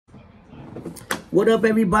What up,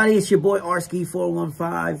 everybody? It's your boy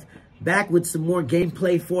Arski415 back with some more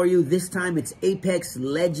gameplay for you. This time it's Apex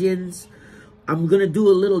Legends. I'm gonna do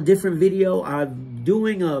a little different video. I'm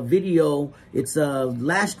doing a video. It's a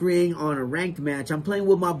last ring on a ranked match. I'm playing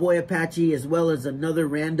with my boy Apache as well as another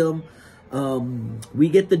random. We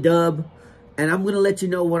get the dub, and I'm gonna let you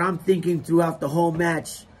know what I'm thinking throughout the whole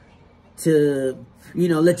match to,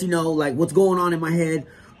 let you know like what's going on in my head.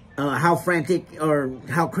 How frantic or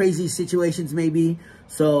how crazy situations may be.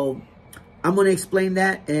 So I'm going to explain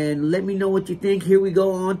that and let me know what you think. Here we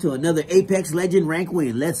go on to another Apex Legend rank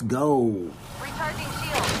win. Let's go. Recharging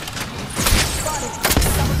shield. Spotted.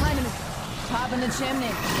 Double timing it. Top in the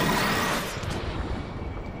chimney.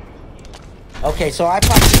 Okay, so I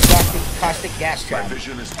popped the caustic gas trap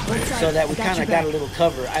so that we kind of got a little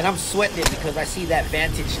cover. And I'm sweating it because I see that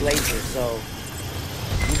Vantage laser. So,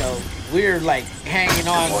 we're like hanging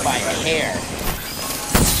on by a hair.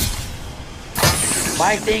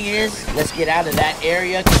 My thing is, let's get out of that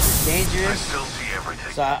area because it's dangerous.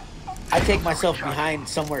 So I take myself behind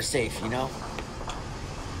somewhere safe,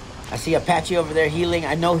 I see Apache over there healing.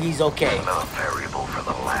 I know he's okay. Another variable for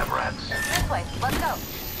the lab rats. This way. Let's go.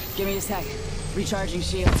 Give me a sec. Recharging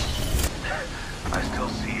shield. I still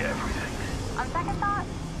see everything. On second thought,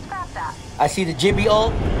 scrap that. I see the Jibby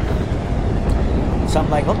ult. So I'm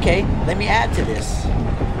like, okay, let me add to this.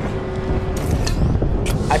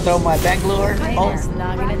 I throw my Bangalore. Oh,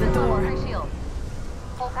 knocking at the door.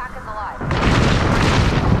 Full pack is alive.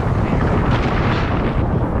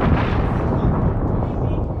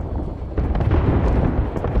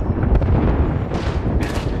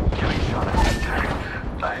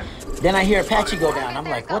 Then I hear Apache go down. I'm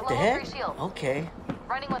like, what the heck? Okay.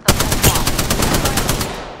 Running with the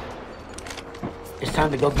It's time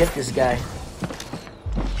to go get this guy.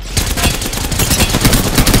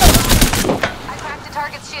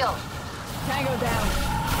 target shield. Tango down. We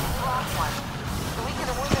lost one. So we could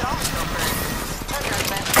have moved it off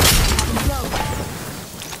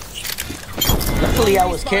so Luckily, I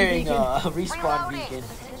was carrying a respawn beacon.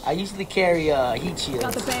 I usually carry heat shields.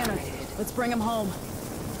 Got the banner. Let's bring him home.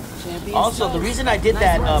 Champion also, sold. the reason I did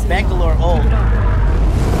that Bangalore ult,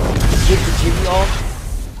 get the Jimmy ult,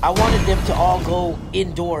 I wanted them to all go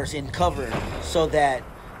indoors in cover so that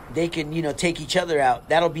they can, take each other out.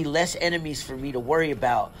 That'll be less enemies for me to worry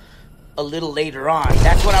about a little later on.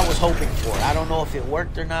 That's what I was hoping for. I don't know if it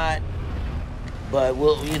worked or not, but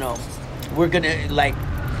we'll, we're gonna,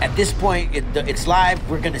 at this point, it's live,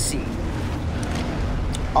 we're gonna see.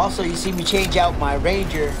 Also, you see me change out my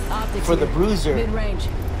Ranger for the Bruiser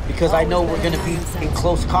because I know we're gonna be in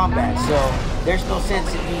close combat, so there's no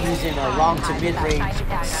sense in me using a long to mid-range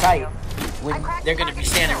sight when they're gonna be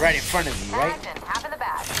standing right in front of me, right?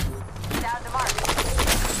 Down to mark.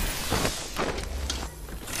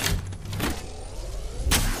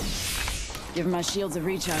 Give my shields a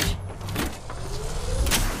recharge.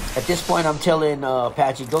 At this point, I'm telling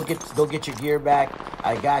Apache, go get your gear back.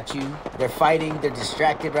 I got you. They're fighting. They're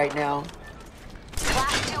distracted right now.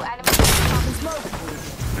 Last two enemies.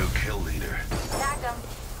 New kill leader. Tagged them.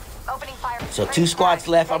 Opening fire. So 2 squads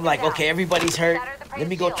left. I'm like, okay, everybody's hurt. Let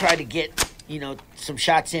me go try to get, some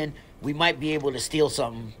shots in. We might be able to steal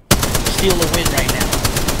something. Steal a win right now.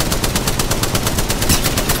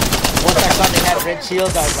 Once I saw they had red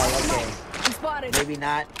shields, I was like, okay, maybe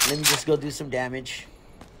not. Let me just go do some damage.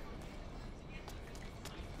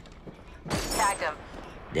 Tagged him.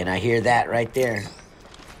 Then I hear that right there.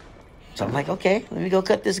 So I'm like, okay, let me go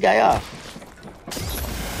cut this guy off.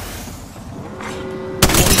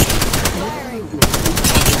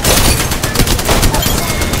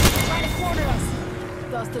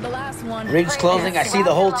 To the last one. Ring's closing. I see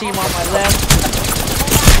the whole team on my left.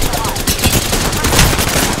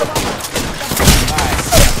 Alright.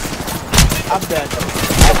 I'm done.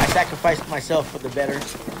 I sacrificed myself for the better.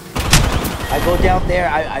 I go down there.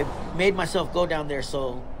 I made myself go down there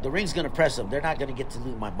so the Ring's going to press them. They're not going to get to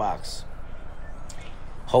loot my box.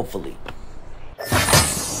 Hopefully.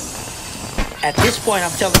 At this point,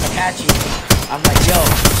 I'm telling Apache, I'm like, yo,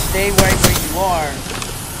 stay right where you are,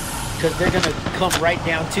 because they're going to come right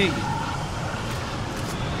down to you.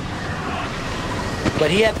 But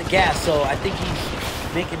he had the gas, so I think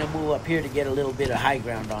he's making a move up here to get a little bit of high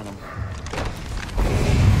ground on him.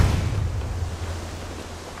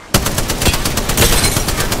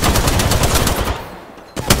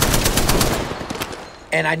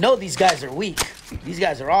 And I know these guys are weak. These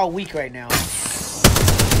guys are all weak right now.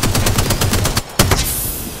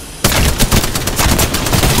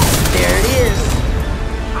 There it is.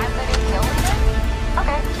 I'm letting kill leader?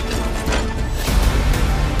 Okay.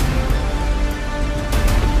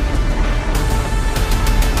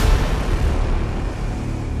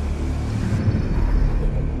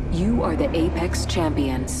 are the Apex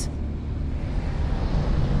Champions.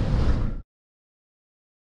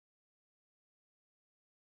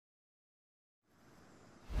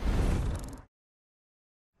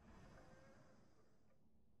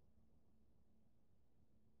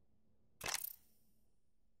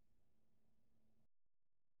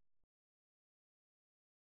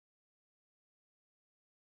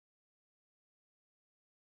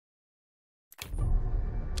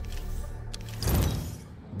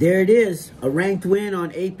 There it is, a ranked win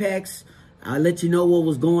on Apex. I'll let you know what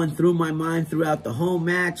was going through my mind throughout the whole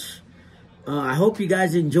match. I hope you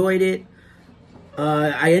guys enjoyed it.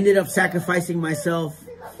 I ended up sacrificing myself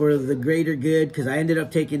for the greater good because I ended up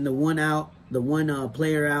taking the one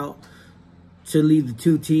player out to leave the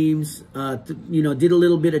two teams. You know, did a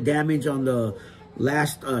little bit of damage on the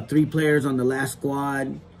last 3 players on the last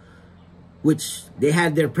squad, which they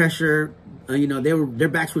had their pressure. You know, their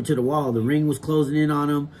backs were to the wall. The ring was closing in on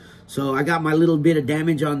them. So I got my little bit of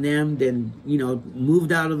damage on them, then, you know,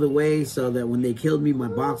 moved out of the way so that when they killed me, my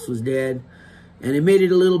box was dead. And it made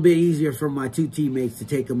it a little bit easier for my 2 teammates to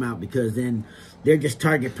take them out because then they're just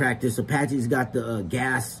target practice. Apache's got the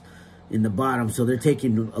gas in the bottom, so they're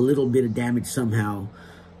taking a little bit of damage somehow.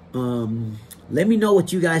 Let me know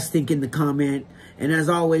what you guys think in the comment. And as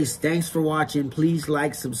always, thanks for watching. Please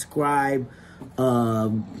like, subscribe.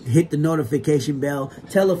 Hit the notification bell,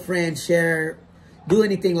 tell a friend, share, do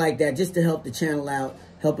anything like that just to help the channel out,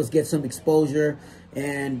 help us get some exposure.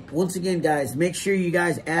 And once again, guys, make sure you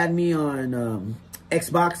guys add me on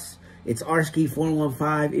Xbox. It's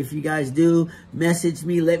Arski415. If you guys do, message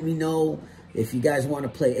me, let me know if you guys want to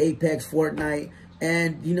play Apex, Fortnite,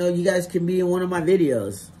 and you know, you guys can be in one of my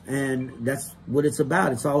videos. And that's what it's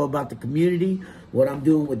about. It's all about the community, what I'm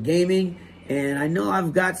doing with gaming. And I know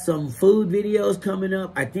I've got some food videos coming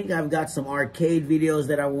up. I think I've got some arcade videos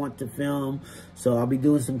that I want to film. So I'll be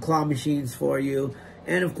doing some claw machines for you.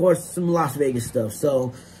 And of course, some Las Vegas stuff.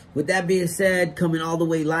 So with that being said, coming all the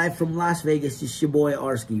way live from Las Vegas, it's your boy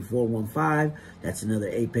Arski415. That's another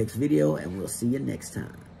Apex video, and we'll see you next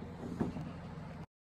time.